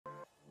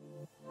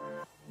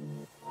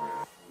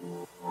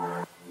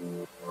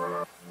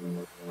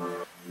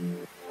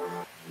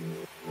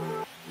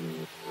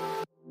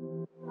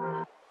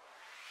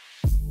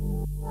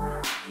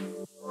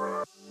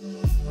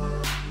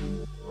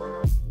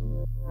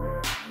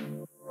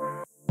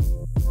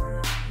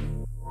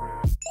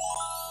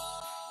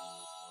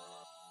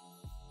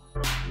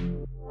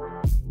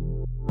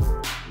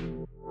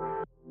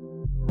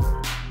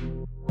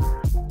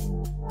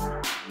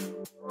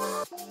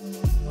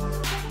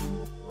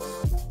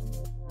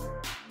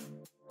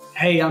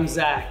Hey, I'm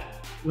Zach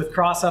with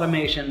Cross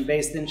Automation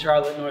based in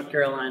Charlotte, North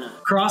Carolina.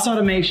 Cross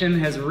Automation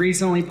has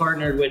recently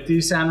partnered with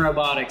Doosan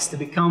Robotics to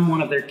become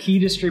one of their key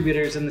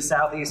distributors in the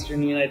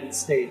southeastern United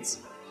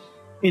States.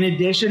 In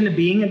addition to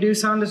being a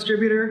Doosan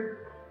distributor,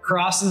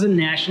 Cross is a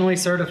nationally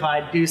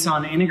certified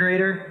Doosan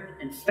integrator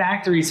and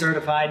factory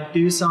certified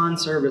Doosan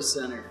service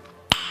center.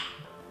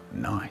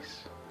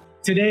 Nice.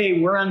 Today,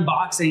 we're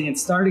unboxing and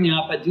starting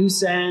up a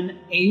Doosan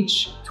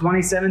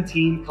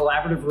H2017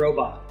 collaborative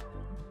robot.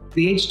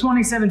 The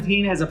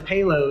H2017 has a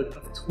payload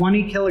of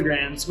 20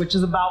 kilograms, which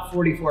is about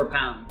 44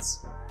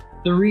 pounds.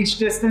 The reach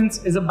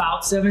distance is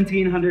about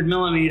 1,700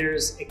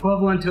 millimeters,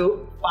 equivalent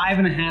to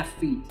 5.5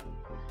 feet.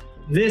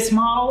 This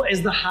model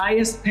is the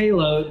highest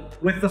payload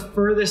with the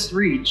furthest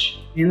reach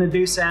in the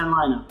Doosan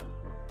lineup.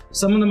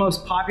 Some of the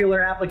most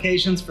popular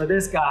applications for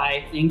this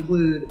guy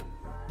include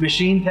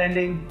machine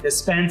tending,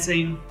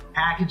 dispensing,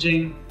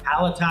 packaging,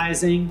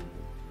 palletizing,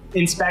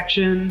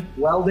 inspection,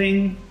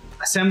 welding,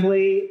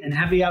 assembly, and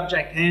heavy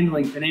object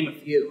handling, to name a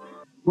few.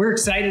 We're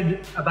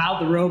excited about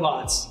the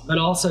robots, but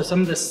also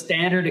some of the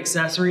standard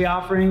accessory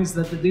offerings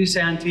that the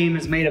Doosan team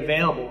has made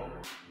available,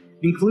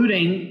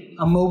 including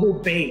a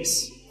mobile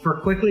base for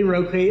quickly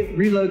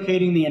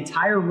relocating the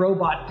entire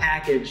robot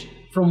package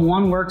from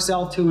one work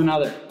cell to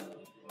another.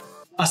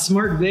 A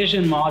smart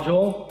vision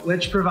module,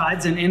 which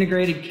provides an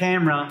integrated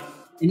camera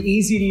and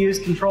easy to use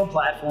control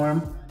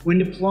platform when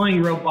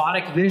deploying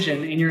robotic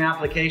vision in your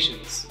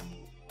applications.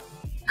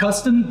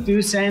 Custom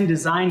Doosan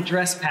designed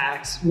dress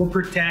packs will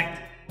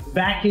protect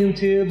vacuum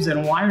tubes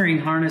and wiring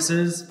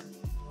harnesses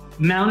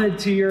mounted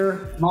to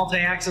your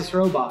multi-axis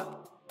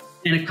robot,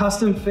 and a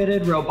custom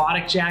fitted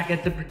robotic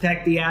jacket to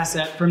protect the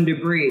asset from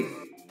debris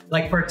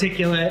like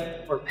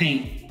particulate or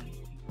paint.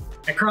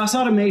 At Cross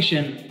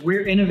Automation,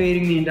 we're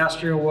innovating the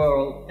industrial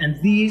world, and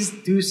these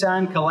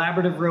Doosan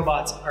collaborative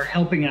robots are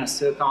helping us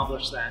to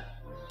accomplish that.